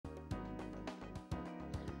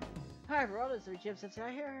Hi everyone, it's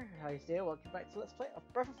Jim7i here. How you doing? Welcome back to Let's Play of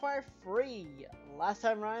Breath of Fire 3. Last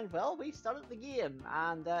time around, well, we started the game,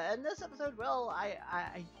 and in this episode, well,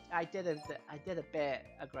 I did a bit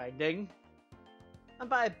of grinding, and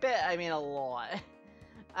by a bit I mean a lot.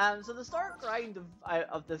 So the start grind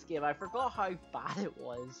of this game, I forgot how bad it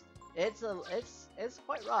was. It's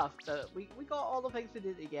quite rough, but we got all the things we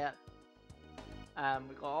need to get.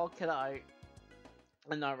 We got all kit out,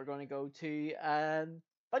 and now we're going to go to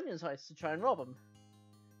Bunyan's house to try and rob him.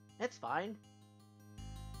 It's fine.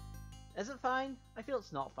 Is it fine? I feel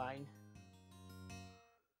it's not fine.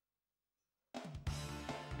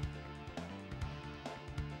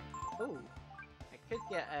 Oh, I could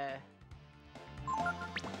get a...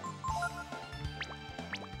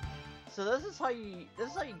 So this is how you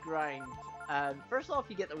grind. First off,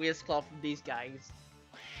 you get the waste cloth from these guys.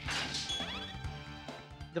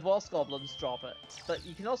 The boss goblins drop it, but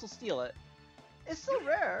you can also steal it. It's still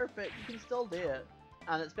rare, but you can still do it,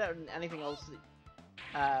 and it's better than anything else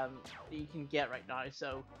that you can get right now.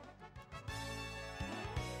 So,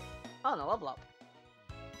 oh no, level up.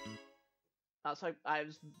 That's how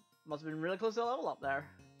must have been really close to a level up there.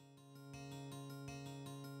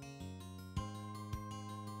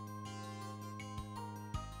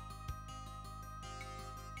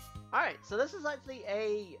 Alright, so this is actually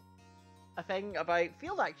a thing about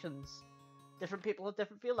field actions. Different people have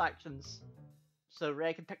different field actions. So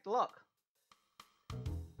Ray can pick the lock.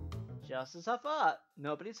 Just as I thought,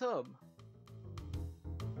 nobody's home.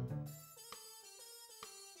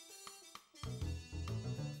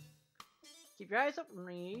 Keep your eyes open,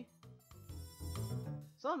 Ray.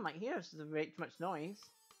 Someone might hear us if they make too much noise.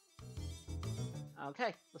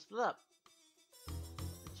 Okay, let's split up.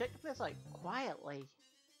 Check the place out quietly.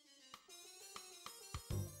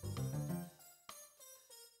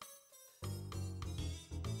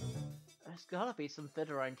 There's gotta be some fit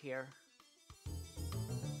around here.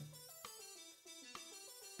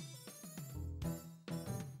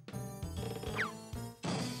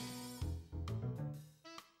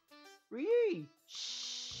 Ryu!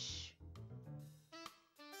 Shh!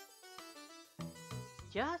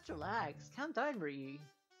 Just relax. Calm down, Ryu.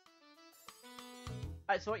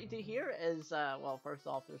 Alright, so what you do here is, well, first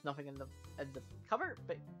off, there's nothing in the cover,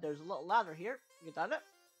 but there's a little ladder here. You get down it.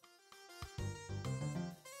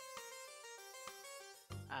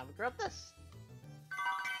 And we grab this.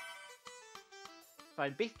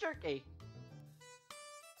 Find beef jerky.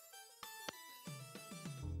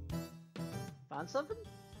 Found something?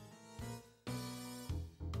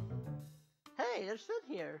 Hey, there's food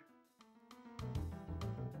here.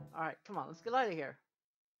 Alright, come on, let's get out of here.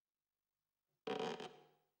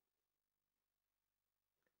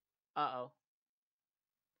 Uh-oh.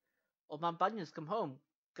 Old Man Bunyan's come home.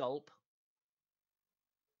 Gulp.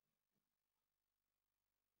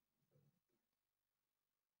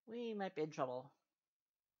 We might be in trouble.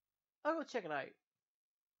 I'll go check it out.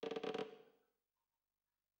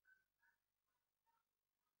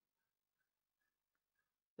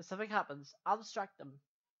 If something happens, I'll distract them.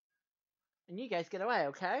 And you guys get away,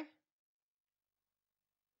 okay?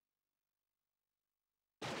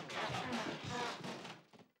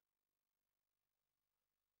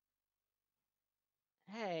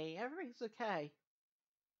 Hey, everything's okay.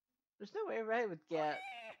 There's no way Ray would get...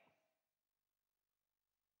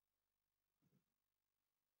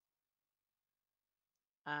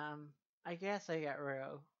 I guess I get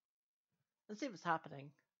Rio. Let's see what's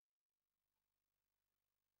happening.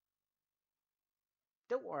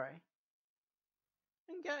 Don't worry.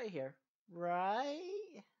 I can get out of here.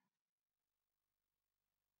 Right?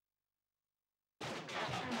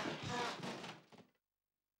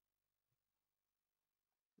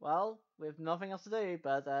 Well, we have nothing else to do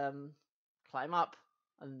but, climb up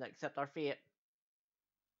and accept our fate.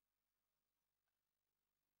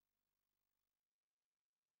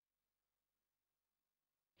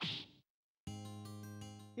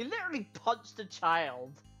 You literally punched a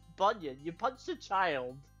child. Bunyan, you punched a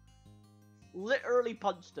child. Literally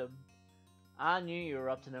punched him. I knew you were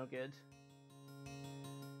up to no good.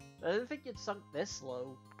 I didn't think you'd sunk this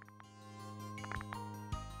low.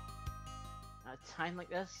 At a time like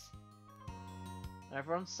this, when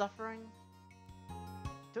everyone's suffering,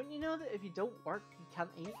 don't you know that if you don't work, you can't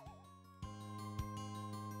eat?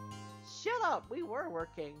 Shut up! We were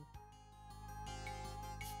working!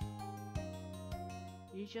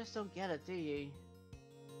 You just don't get it, do you?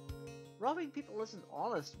 Robbing people isn't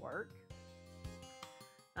honest work.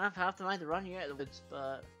 I've half the mind to run you out of the woods,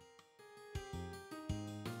 but...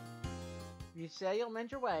 you say you'll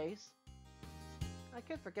mend your ways. I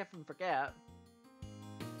could forgive and forget.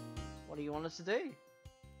 What do you want us to do?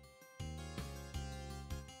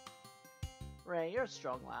 Ray, you're a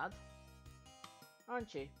strong lad.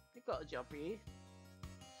 Aren't you? You've got a job for you.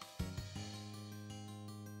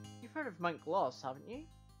 You've heard of Mount Gloss, haven't you?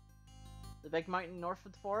 The big mountain north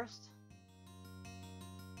of the forest?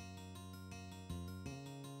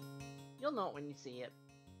 You'll know it when you see it.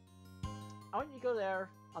 I want you to go there,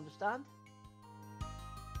 understand?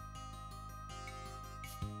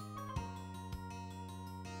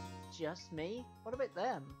 Just me? What about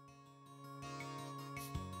them?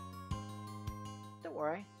 Don't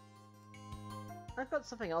worry. I've got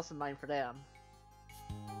something else in mind for them.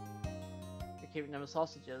 You're keeping them as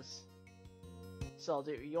hostages. So I'll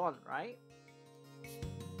do what you want, right?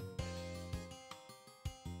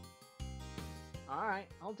 Alright,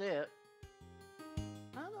 I'll do it.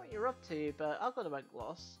 I don't know what you're up to, but I'll go to Mount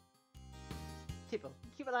Gloss. Tipo,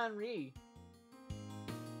 keep an eye on Ryu.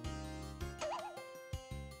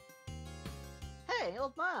 Hey,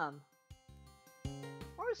 old man!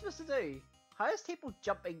 What are we supposed to do? How is Tipo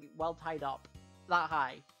jumping while tied up? That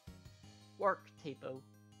high? Work, Tipo.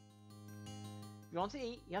 If you want to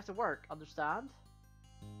eat, you have to work, understand?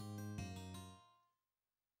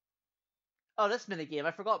 Oh, this minigame,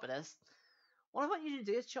 I forgot about this. What I want you to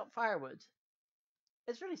do is chop firewood.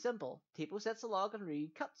 It's really simple. Tipo sets a log and Ryu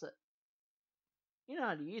cuts it. You know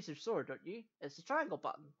how to use your sword, don't you? It's the triangle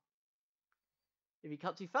button. If you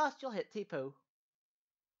cut too fast, you'll hit Tipo.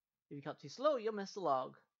 If you cut too slow, you'll miss the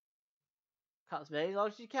log. Cut as many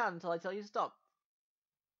logs as you can until I tell you to stop.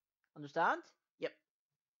 Understand? Yep.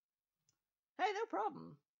 Hey, no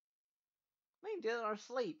problem. We can do it in our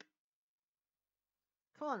sleep.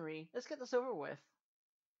 Come on, Ree. Let's get this over with.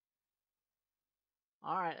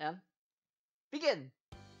 Alright then. Begin!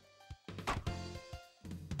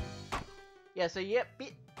 Yeah, so yep,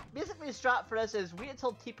 basically the strat for this is wait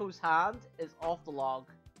until Tipo's hand is off the log.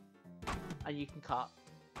 And you can cut.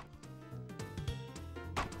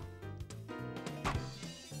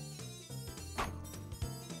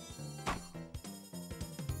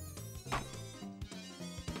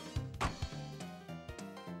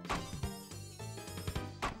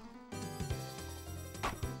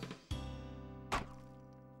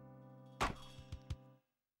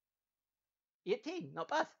 Not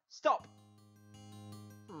bad. Stop!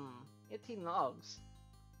 18 logs.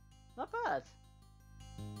 Not bad.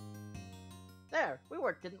 There, we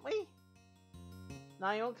worked, didn't we?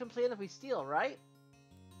 Now you won't complain if we steal, right?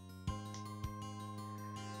 If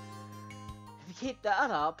you keep that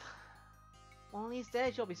up, one of these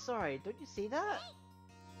days you'll be sorry, don't you see that?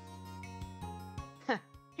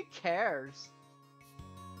 Who cares?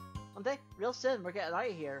 One day, real soon, we're getting out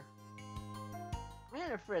of here. I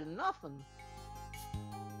ain't afraid of nothing.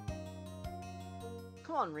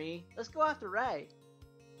 Come on, Ree, let's go after Ray.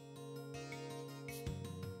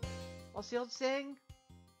 What's the old saying?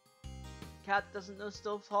 Cat doesn't know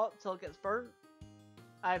stove's hot till it gets burnt?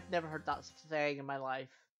 I've never heard that saying in my life.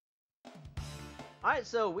 Alright,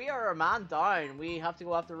 so we are a man down. We have to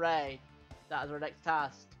go after Ray. That is our next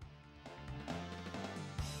task.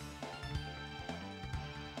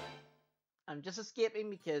 I'm just escaping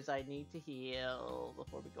because I need to heal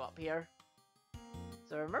before we go up here.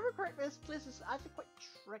 So remember correctly, this place is actually quite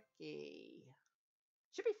tricky.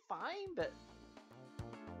 Should be fine, but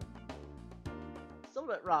still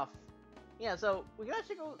a bit rough. Yeah, so we can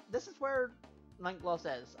actually go. This is where Mount Gloss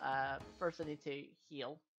is. First I need to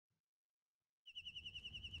heal.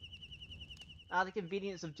 The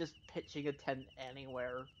convenience of just pitching a tent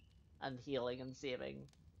anywhere and healing and saving.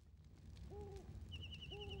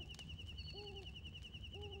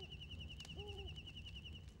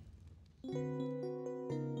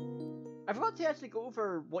 I forgot to actually go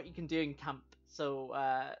over what you can do in camp, so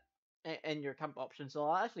in your camp options, so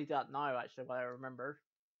I'll actually do that now, actually, what I remember.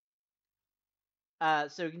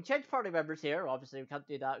 So we can change party members here. Obviously we can't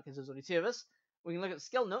do that because there's only 2 of us. We can look at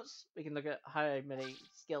skill notes, we can look at how many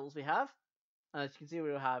skills we have. As you can see,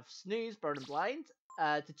 we will have Snooze, Burn and Blind.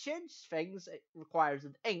 To change things, it requires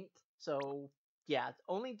an ink, so yeah,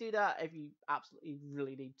 only do that if you absolutely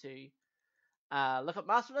really need to. Look at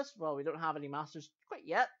Master List. Well, we don't have any Masters quite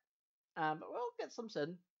yet. But we'll get some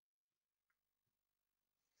soon.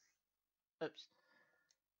 Oops.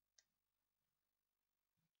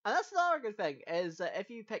 And that's another good thing, is that if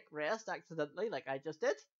you pick rest accidentally, like I just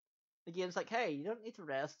did, the game's like, hey, you don't need to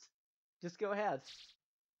rest. Just go ahead.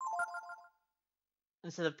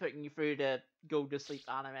 Instead of putting you through the go to sleep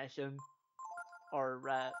animation. Or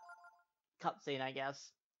cutscene, I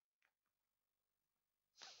guess.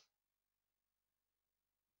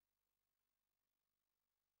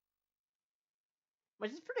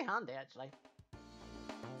 Which is pretty handy, actually.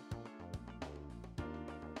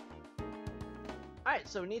 Alright,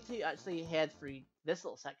 so we need to actually head through this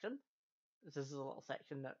little section. This is a little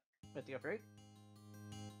section that we have to go through.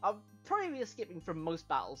 I'll probably be skipping from most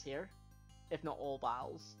battles here, if not all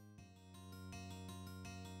battles.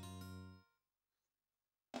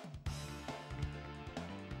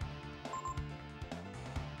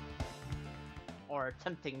 Or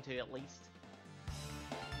attempting to, at least.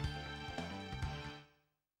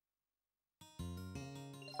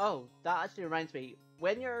 Oh, that actually reminds me.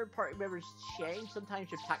 When your party members change,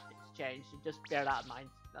 sometimes your tactics change. So just bear that in mind.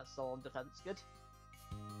 That's still on defense. Good.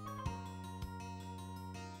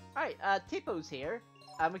 Alright, Teepo's here.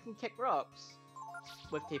 And we can kick rocks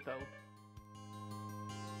with Teepo.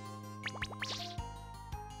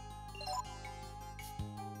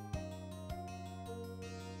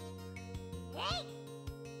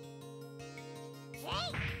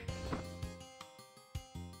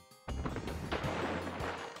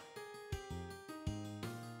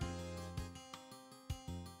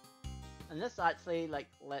 And this actually, like,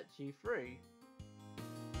 lets you through.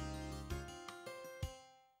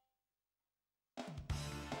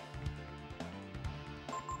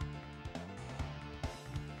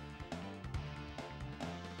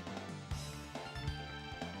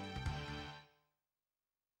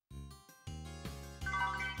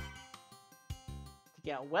 To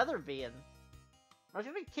get a weather vane. I'm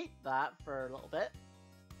gonna keep that for a little bit.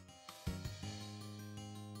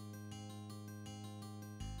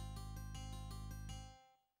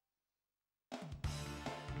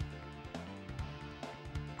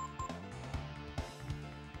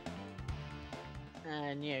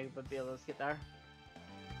 And yeah, would be able to get there.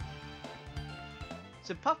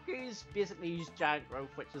 So Puffgoose basically use Giant Growth,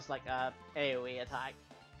 which is like a AoE attack.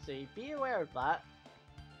 So be aware of that.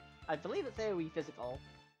 I believe it's AoE physical.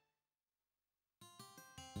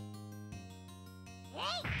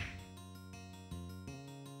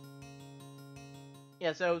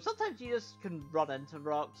 Yeah, so sometimes you just can run into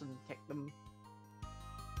rocks and kick them.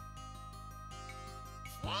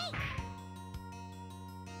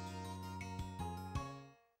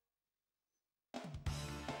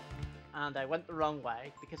 And I went the wrong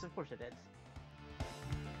way, because of course I did.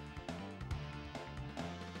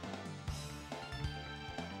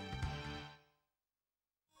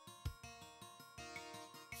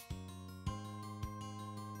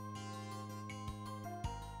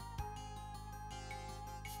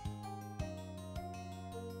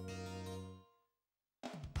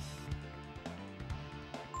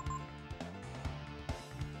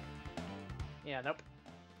 Yeah, nope.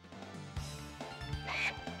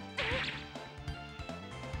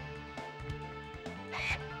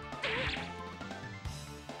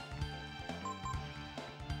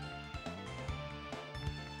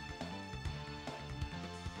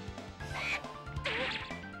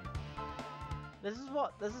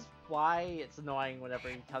 This is why it's annoying whenever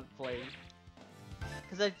you can't play.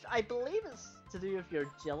 Because I believe it's to do with your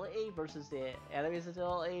agility versus the enemy's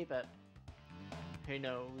agility, but who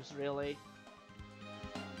knows, really.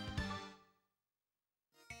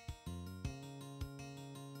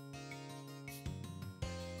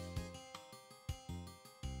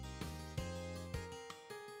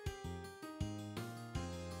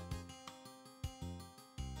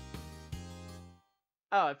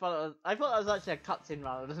 Oh, I thought it was actually a cutscene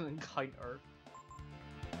rather than an encounter.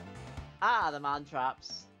 Ah, the man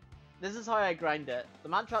traps. This is how I grind it. The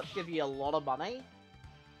man traps give you a lot of money,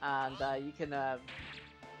 and you can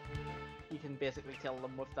basically kill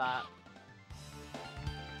them with that.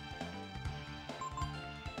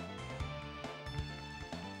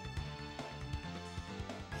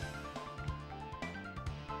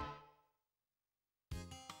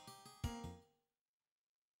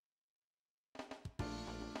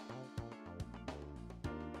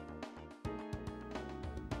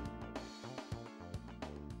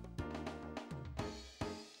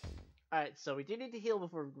 Alright, so we do need to heal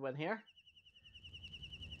before we go in here.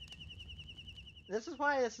 This is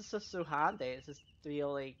why this is just so handy. It's just to be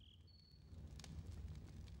able to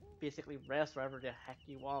basically rest wherever the heck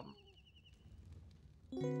you want.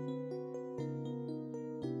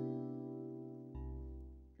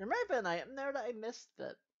 There might have been an item there that I missed,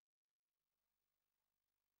 but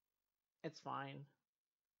it's fine.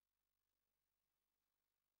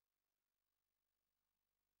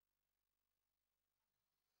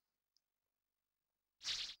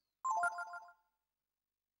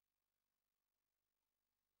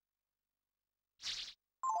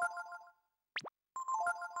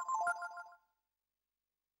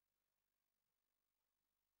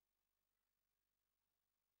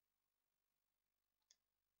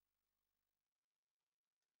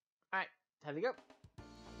 Alright, time to go.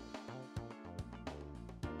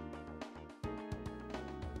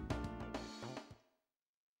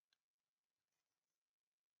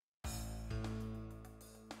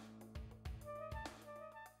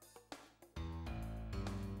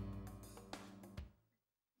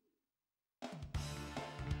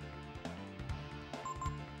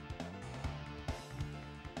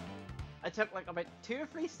 took like about 2 or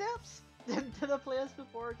 3 steps into the place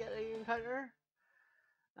before getting an encounter.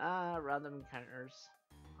 Random encounters.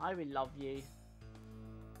 I will love you.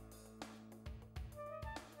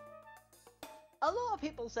 A lot of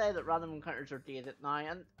people say that random encounters are dated now,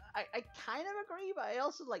 and I kind of agree, but I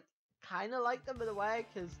also like kind of like them in a way,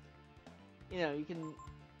 because you know, you can.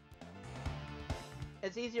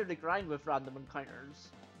 It's easier to grind with random encounters,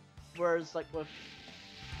 whereas like with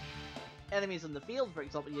enemies in the field, for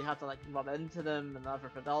example, you have to like run into them and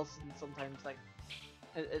everything else, and sometimes like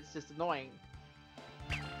it's just annoying.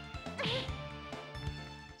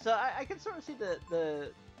 So I can sort of see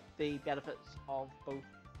the benefits of both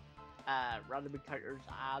random encounters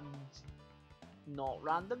and not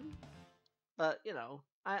random, but you know,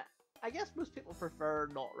 I guess most people prefer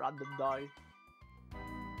not random now.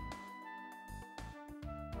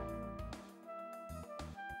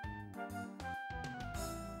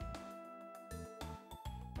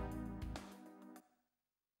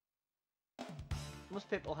 Most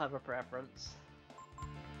people have a preference,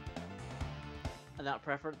 and that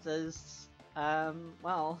preference is,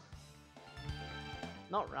 well,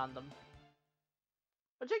 not random.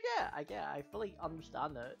 Which I get, I fully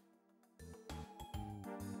understand it.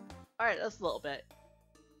 Alright, that's a little bit.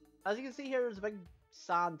 As you can see here, there's a big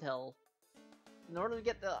sand hill. In order to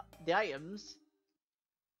get the items,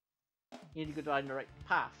 you need to go down the right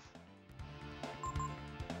path.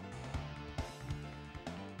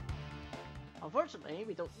 Unfortunately,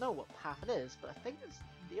 we don't know what path it is, but I think it's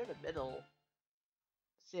near the middle.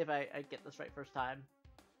 Let's see if I get this right first time.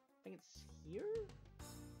 I think it's here?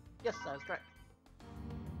 Yes, that was correct.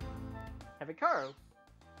 Heavy Carl.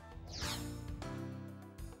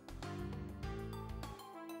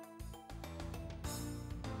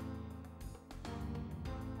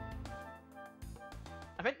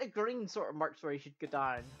 I think the green sort of marks where you should go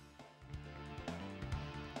down.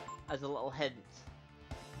 As a little hint.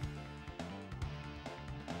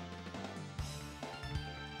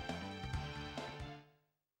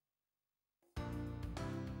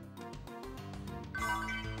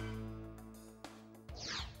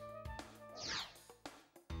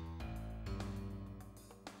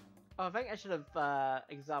 Oh, I think I should have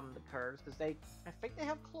examined the curves, because I think they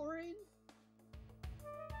have chlorine?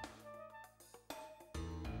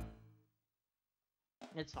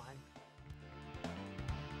 It's fine.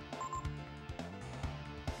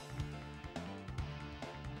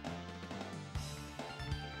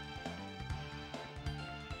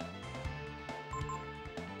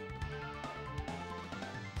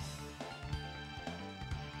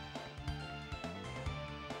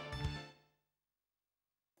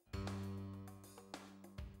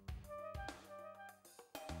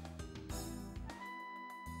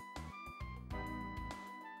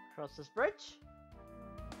 Cross this bridge.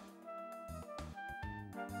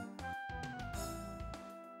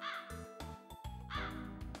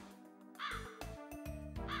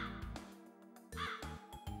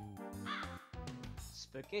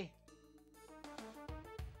 Spooky.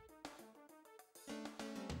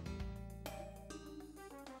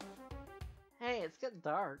 Hey, it's getting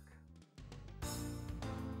dark.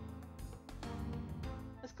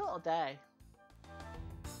 Let's call it a day.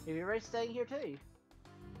 Are you Ray staying here too?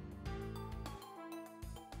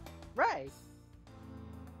 Ray!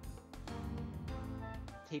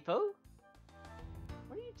 Tipo?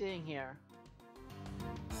 What are you doing here?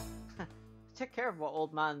 Take care of what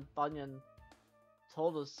old man Bunyan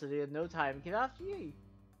told us to do in no time. Get after you.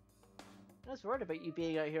 I was worried about you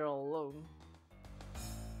being out here all alone.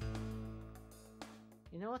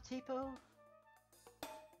 You know what, Tipo? I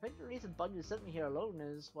think the reason Bunyan sent me here alone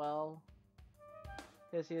is, well,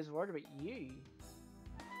 because he was worried about you.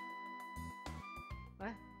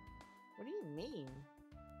 What? What do you mean?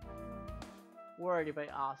 Worried about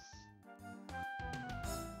us?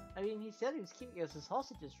 I mean, he said he was keeping us as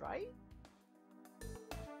hostages, right?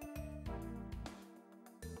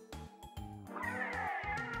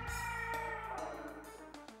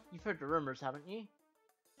 You've heard the rumors, haven't you?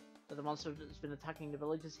 That the monster that's been attacking the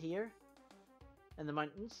villages here? In the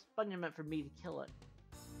mountains? Bunyan meant for me to kill it.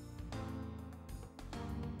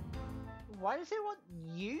 Why does he want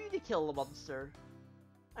you to kill the monster?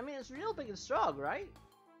 I mean, it's real big and strong, right?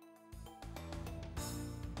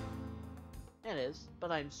 It is, but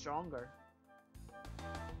I'm stronger.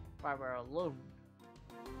 Why we're alone.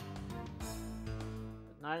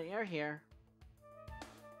 But now that you're here,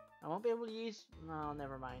 I won't be able to use... No,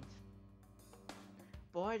 never mind.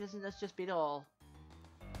 Boy, doesn't this just beat all.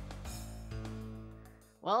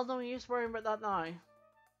 Well, no use worrying about that now.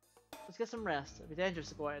 Let's get some rest. It'd be dangerous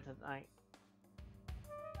to go out at night.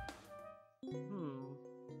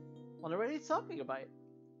 Wonder what he's talking about.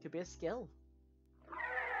 Could be a skill.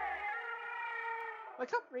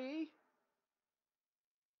 Wake up, Ree!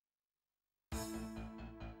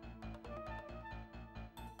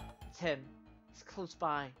 It's him. He's close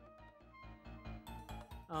by.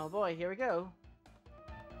 Oh boy, here we go.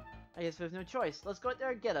 I guess we have no choice. Let's go out there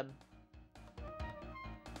and get him.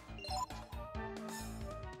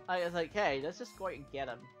 I was like, hey, let's just go out and get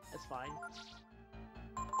him. It's fine.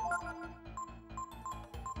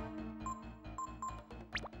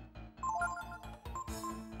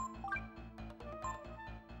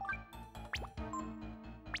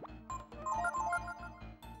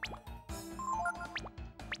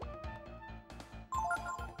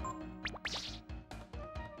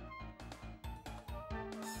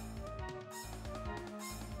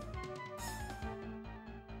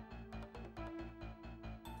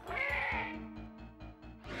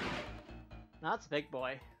 That's a big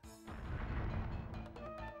boy.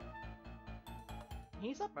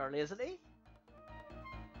 He's up early, isn't he?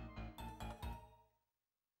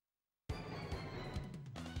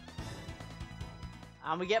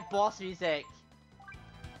 And we get boss music.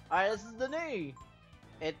 Alright, this is the new.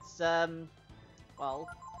 It's, well,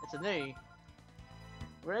 it's a new.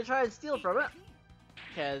 We're gonna try and steal from it.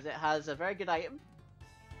 Because it has a very good item.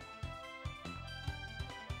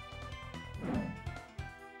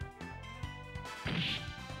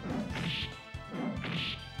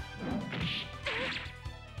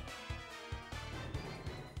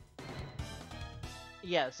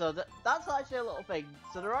 Yeah, so that's actually a little thing.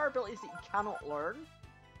 So there are abilities that you cannot learn,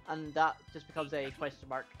 and that just becomes a question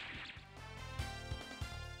mark.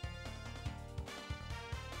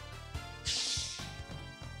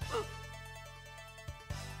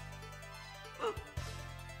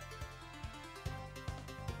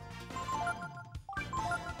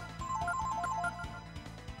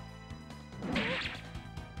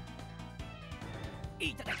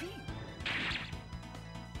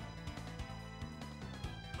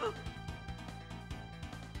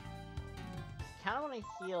 Kinda wanna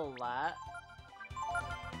heal that.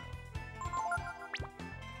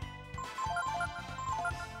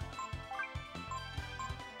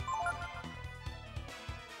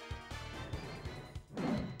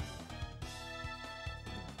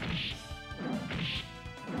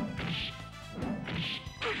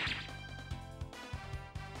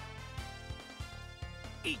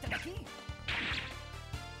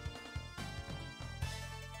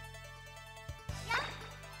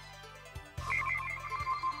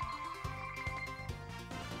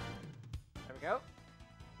 There we go.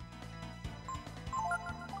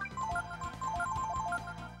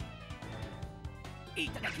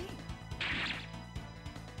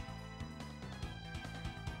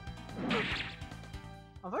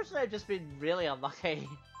 Unfortunately, I've just been really unlucky.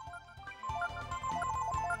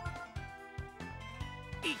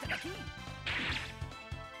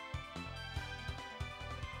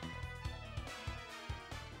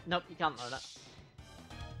 Nope, you can't learn it.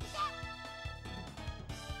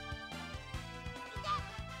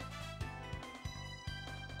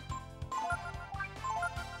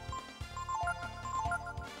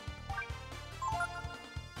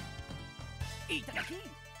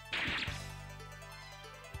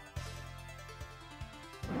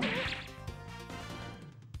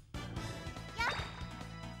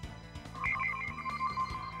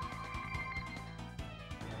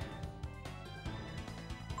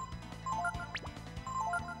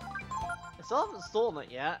 I still haven't stolen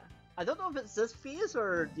it yet. I don't know if it's this phase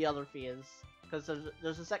or the other phase, because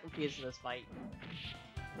there's a second phase to this fight.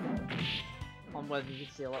 On whether you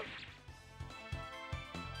can steal it.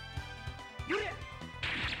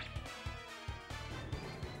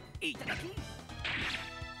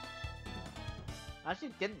 I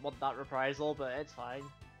actually didn't want that reprisal, but it's fine.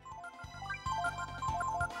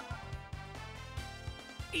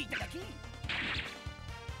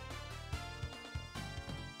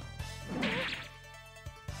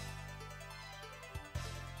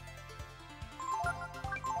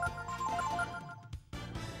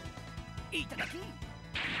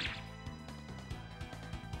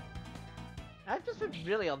 I've just been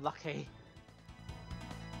really unlucky.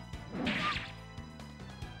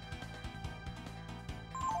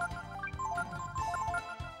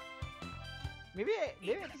 Maybe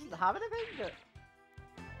it doesn't have anything, but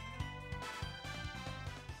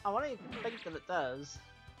I want to think that it does,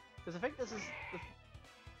 because I think this is the...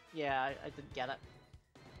 Yeah, I didn't get it.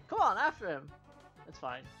 Come on, after him. It's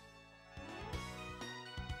fine.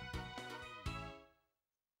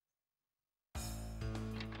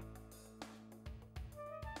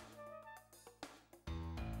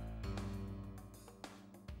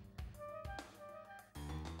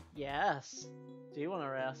 Yes. Do you want to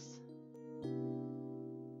rest?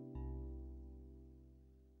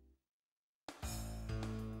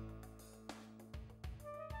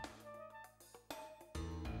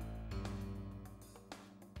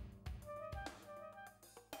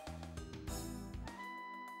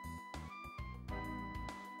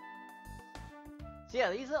 So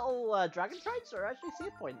yeah, these little dragon shrines are actually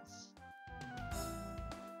save points.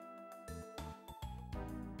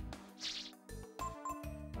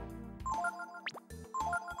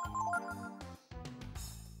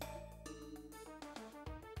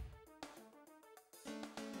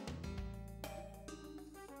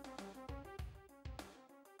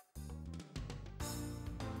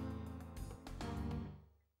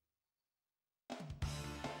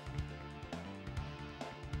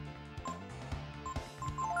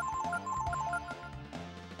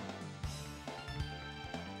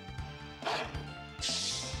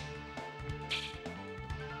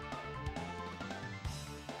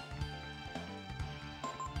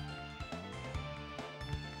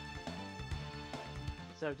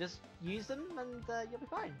 So just use them and you'll be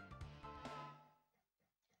fine.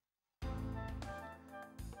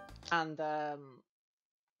 And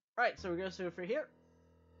right, so we're going to go through here.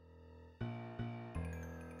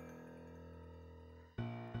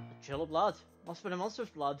 A trail of blood. Must have been a monster's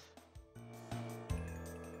blood.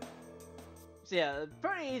 So yeah,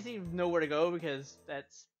 pretty easy to know where to go because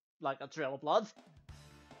it's like a trail of blood.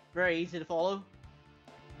 Very easy to follow.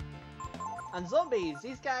 And zombies,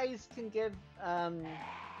 these guys can give, I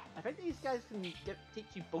think these guys can teach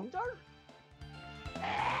you bone dart?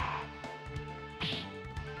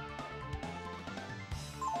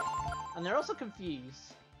 And they're also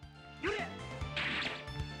confused. Did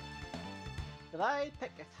I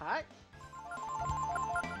pick attack?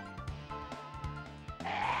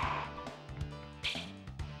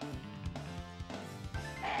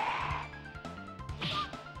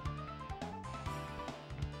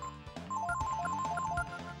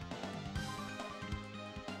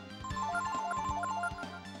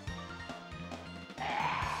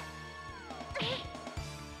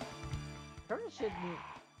 Probably shouldn't,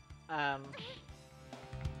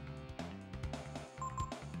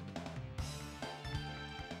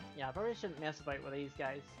 yeah, I probably shouldn't mess about with these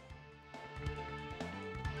guys.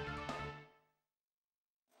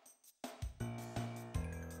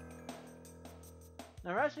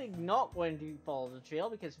 Now we're actually not going to follow the trail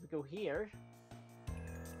because if we go here,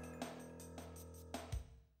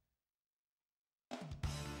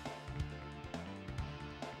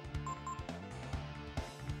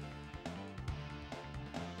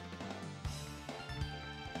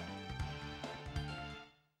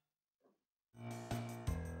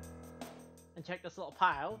 and check this little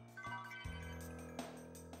pile.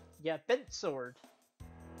 Yeah, bent sword.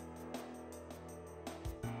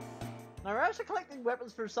 Now we're actually collecting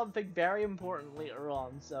weapons for something very important later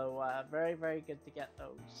on, so very, very good to get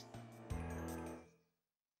those.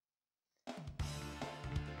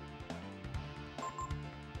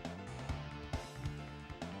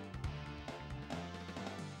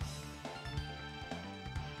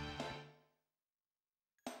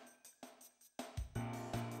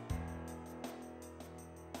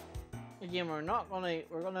 Again, we're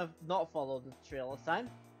gonna not follow the trail this time.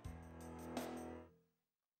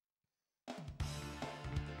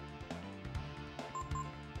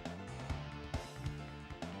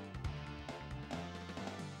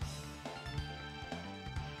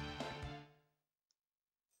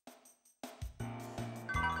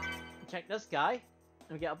 Check this guy, and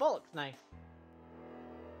we get a bollocks knife.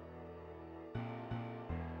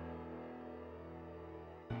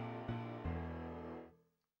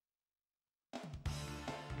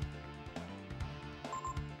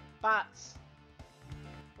 Bats!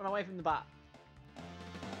 Run away from the bat.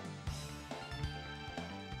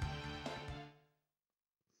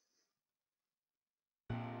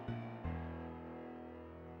 So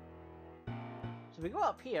we go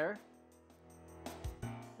up here.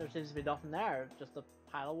 There seems to be nothing there, just a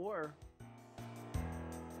pile of water.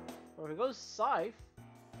 But if we go south,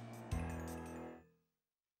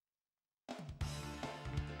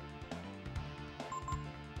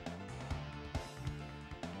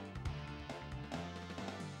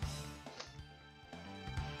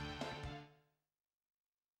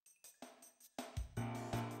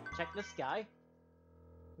 check this guy.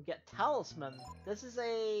 We get Talisman. This is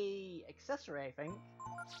a accessory, I think.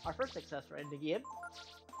 Our first accessory in the game.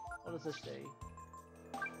 What does this do?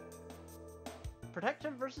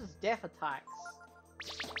 Protection versus death attacks.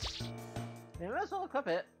 We might as well equip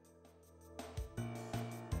it.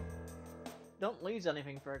 Don't lose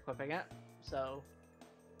anything for equipping it, so...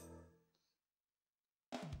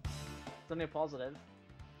 It's only a positive.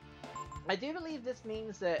 I do believe this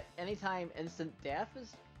means that anytime instant death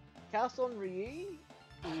is cast on Ryu,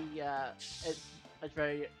 it's a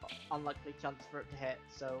very unlikely chance for it to hit,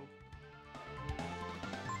 so...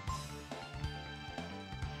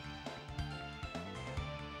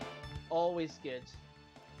 Always good.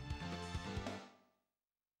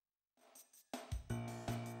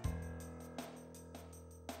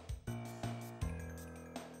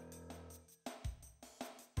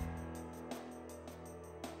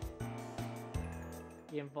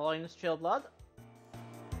 Game volumes trail blood.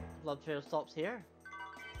 Blood trail stops here.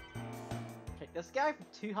 Check this guy for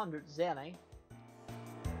 200 Zenny.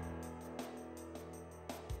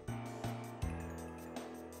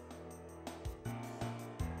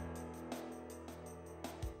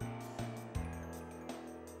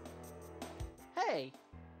 Hey!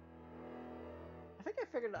 I think I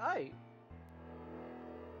figured it out.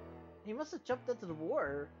 He must have jumped into the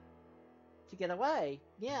water to get away.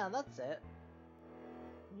 Yeah, that's it.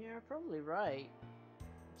 You're probably right.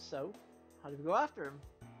 So, how do we go after him?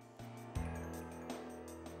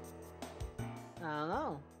 I don't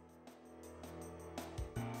know.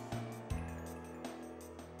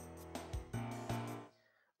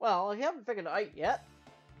 Well, if you haven't figured it out yet,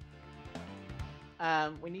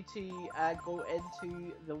 we need to go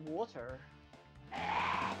into the water.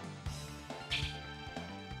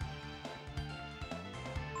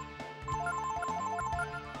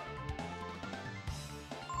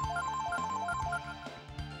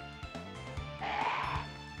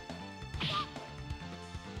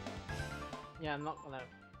 Yeah, I'm not gonna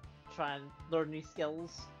try and learn these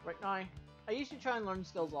skills right now. I usually try and learn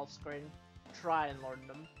skills off screen. Try and learn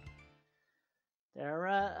them. They're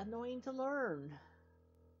annoying to learn.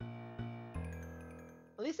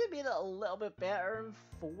 At least they made it a little bit better in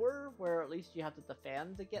 4, where at least you have to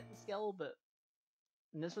defend to get the skill, but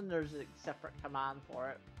in this one there's a separate command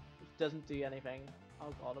for it, which doesn't do anything.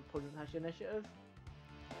 Oh god, opponent has the initiative.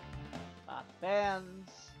 That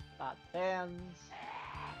defends. That defends.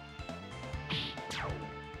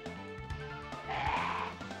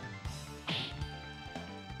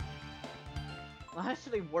 Well,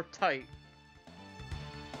 actually worked out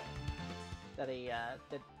that he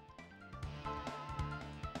did.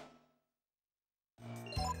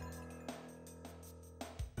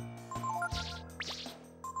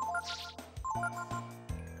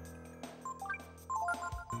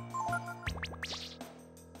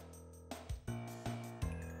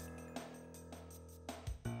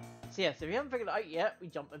 So yes, if you haven't figured it out yet, we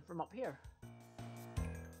jump in from up here.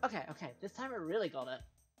 Okay, this time I really got it.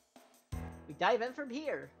 We dive in from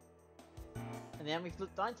here. And then we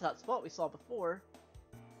float down to that spot we saw before.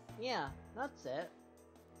 Yeah, that's it.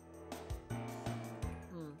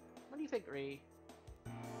 What do you think, Ree?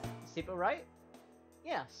 Is Sipo right?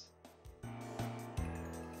 Yes.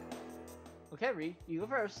 Okay, Ree, you go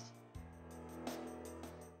first.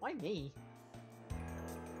 Why me?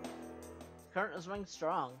 The current is running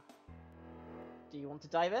strong. Do you want to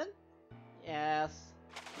dive in? Yes.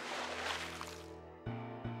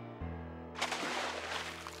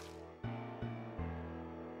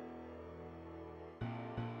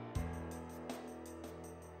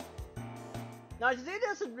 Now, to do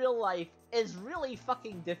this in real life is really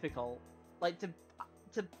fucking difficult. Like,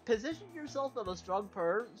 to position yourself in a strong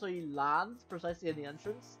turn so you land precisely in the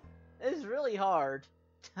entrance is really hard.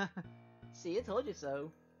 See, I told you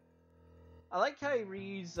so. I like how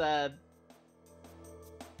Ryu's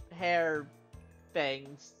hair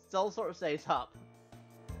thing still sort of stays up.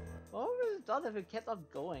 What would have done if it kept on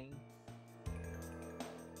going?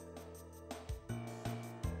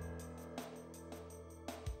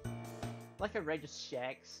 Like a Ray just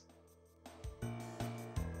shakes.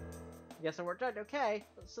 Guess it worked out okay,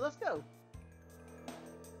 so let's go.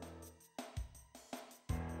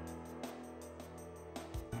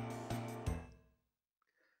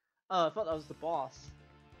 Oh, I thought that was the boss.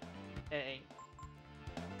 It ain't.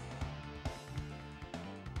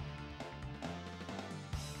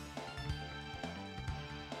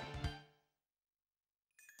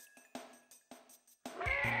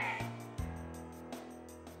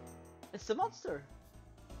 It's the monster!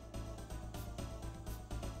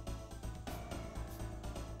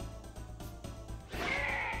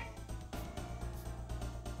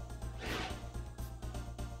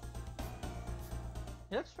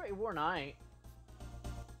 He looks pretty worn out.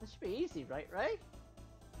 This should be easy, right?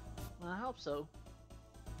 Well, I hope so.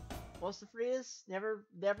 What's the phrase? Never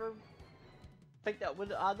think that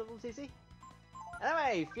would add was easy?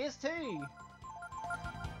 Anyway, phase 2!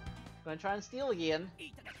 Gonna try and steal again.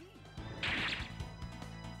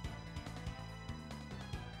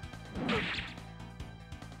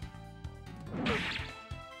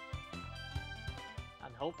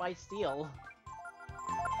 hope I steal.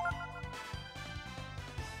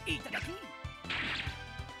 Itadaki.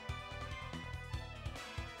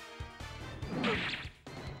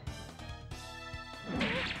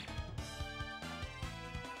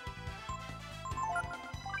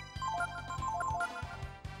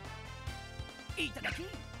 Itadaki.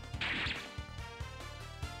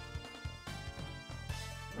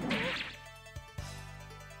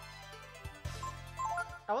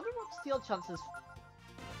 I wonder what steal chances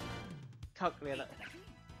calculate it.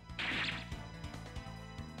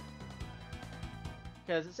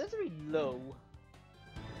 Because it seems to be low.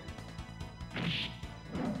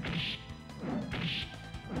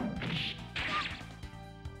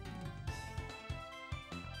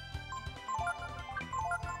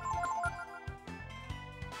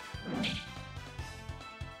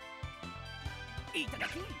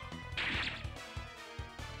 Itadaki.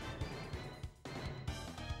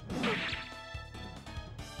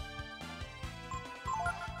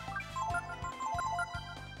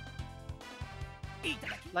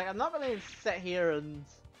 Like, I'm not gonna sit here and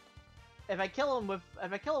if I kill him with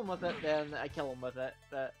it, then I kill him with it.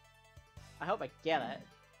 But I hope I get it.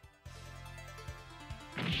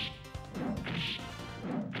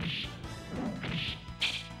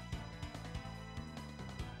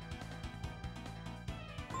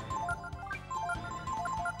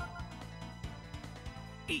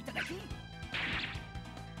 Itadaki.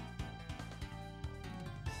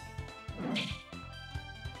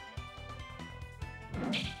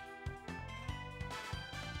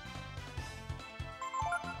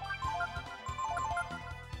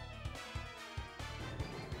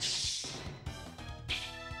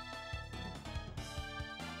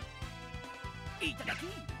 Itadaki.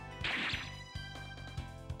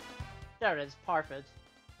 There it is, perfect.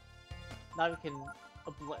 Now we can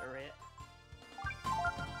obliterate.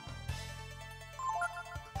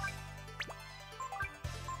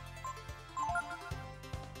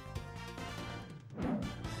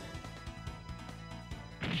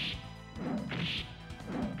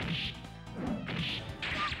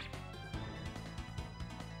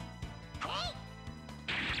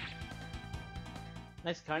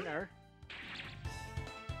 Nice counter.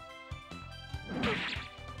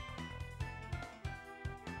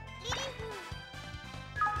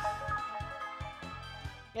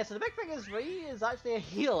 Yeah, so the big thing is Rei is actually a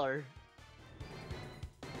healer.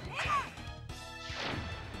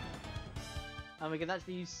 And we can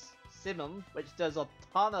actually use Simon, which does a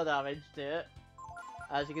ton of damage to it,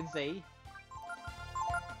 as you can see.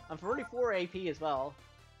 And for only 4 AP as well.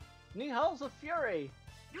 New Hells of Fury!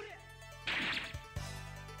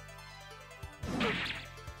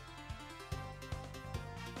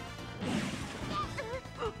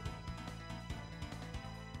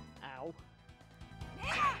 Ow.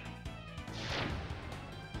 I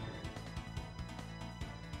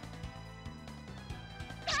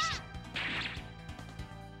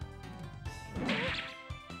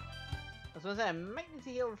was gonna say, I might need to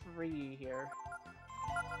heal for Ryu here.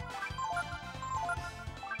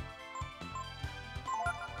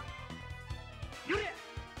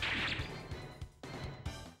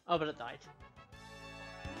 Oh, but it died.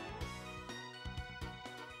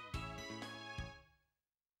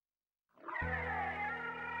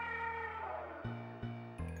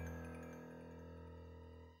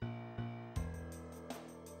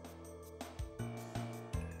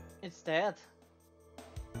 It's dead.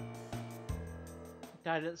 It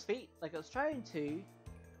died at its feet, like it was trying to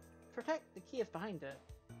protect the cave behind it.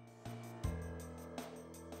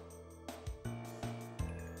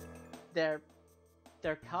 They're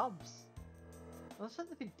cubs. Well, they said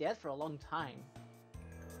they've been dead for a long time.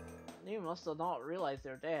 They must have not realized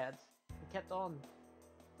they're dead. They kept on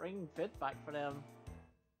bringing food back for them.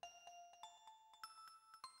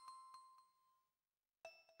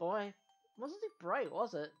 Boy, wasn't too bright,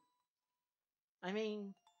 was it? I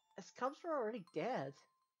mean, its cubs were already dead.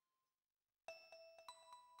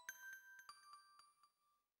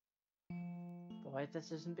 Boy,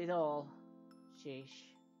 this isn't it all.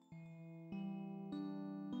 Sheesh.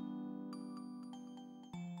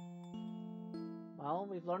 Well,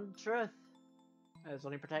 we've learned the truth. It's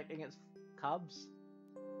only protecting its cubs.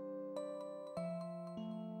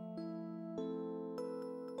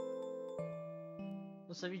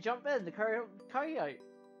 So if you jump in, the carry out.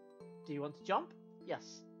 Do you want to jump?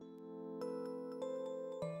 Yes.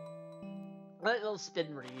 That little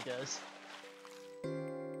spin where he does.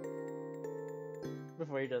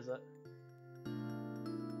 Before he does it.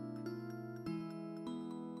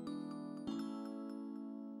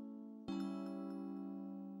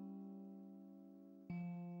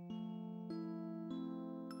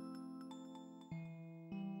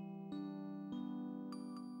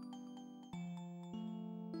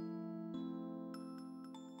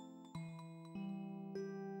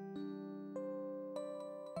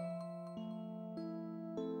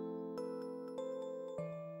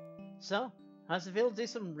 So, how's it feel to do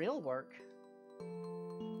some real work?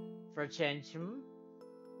 For a change, hmm?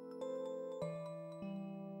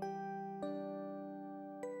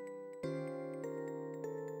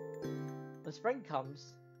 When spring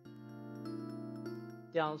comes,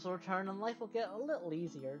 the animals will return and life will get a little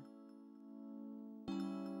easier.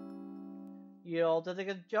 You all did a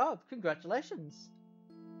good job. Congratulations.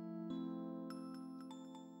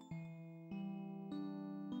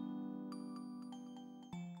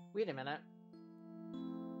 Wait a minute.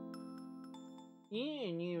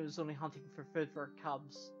 You knew he was only hunting for food for her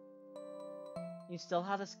cubs. You still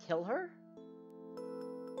had us kill her?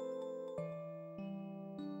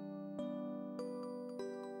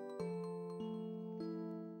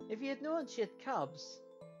 If you had known she had cubs,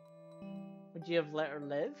 would you have let her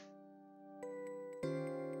live?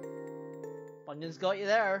 Bunyan's got you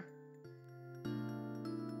there.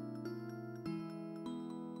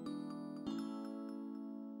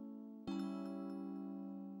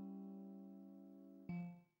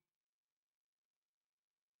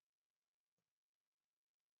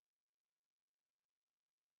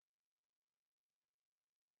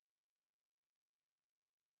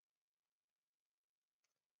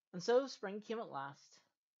 And so spring came at last.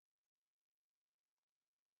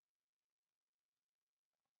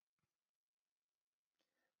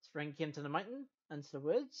 Spring came to the mountain, and to the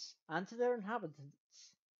woods, and to their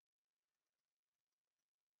inhabitants.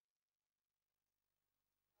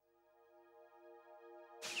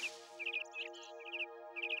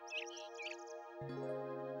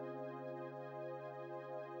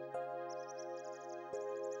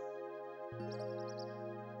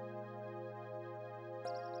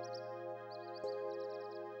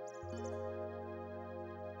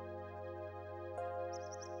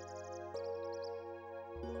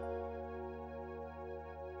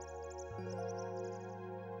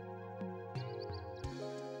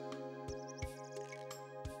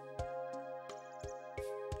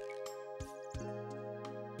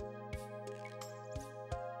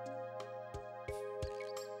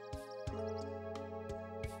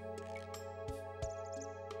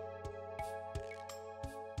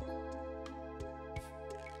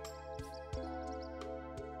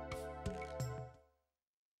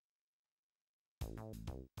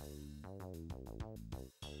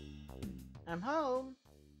 I'm home.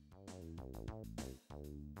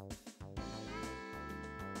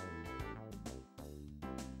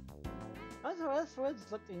 I was in the woods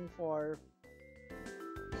looking for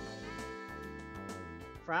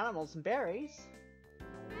animals and berries.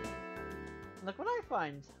 Look what I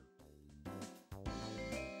find.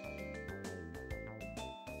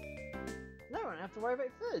 Now I don't have to worry about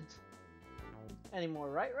food anymore,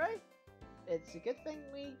 right? It's a good thing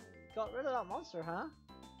we got rid of that monster, huh?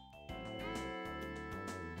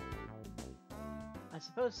 I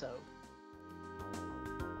suppose so.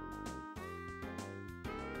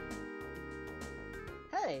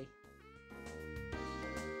 Hey!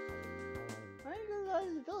 Why don't you go out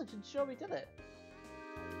of the village and show we did it?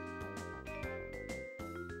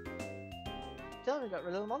 Tell him we got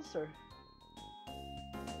rid of the monster.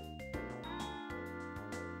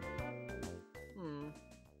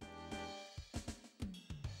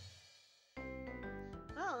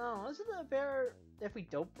 I don't know, isn't it better if we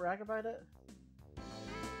don't brag about it?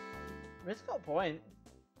 It's got a point.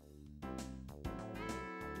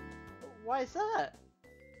 Why is that?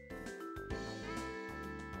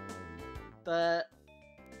 But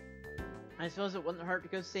I suppose it wouldn't hurt to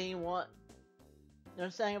go see what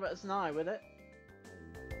they're saying about us now, would it?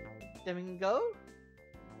 Then we can go?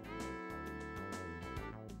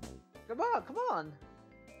 Come on!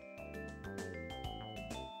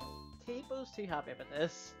 Teebo's too happy about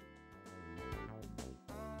this.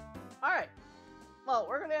 Alright. Well,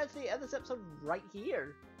 we're going to actually end this episode right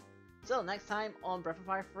here. So, next time on Breath of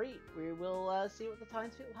Fire 3, we will see what the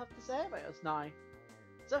townspeople have to say about us now.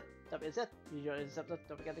 So, that being said, if you enjoyed this episode,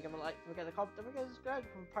 don't forget to give a like, don't forget to comment, don't forget to subscribe,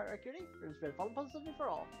 become part of our community. There's been fun and positivity for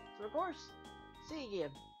all. So, of course, see you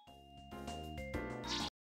again.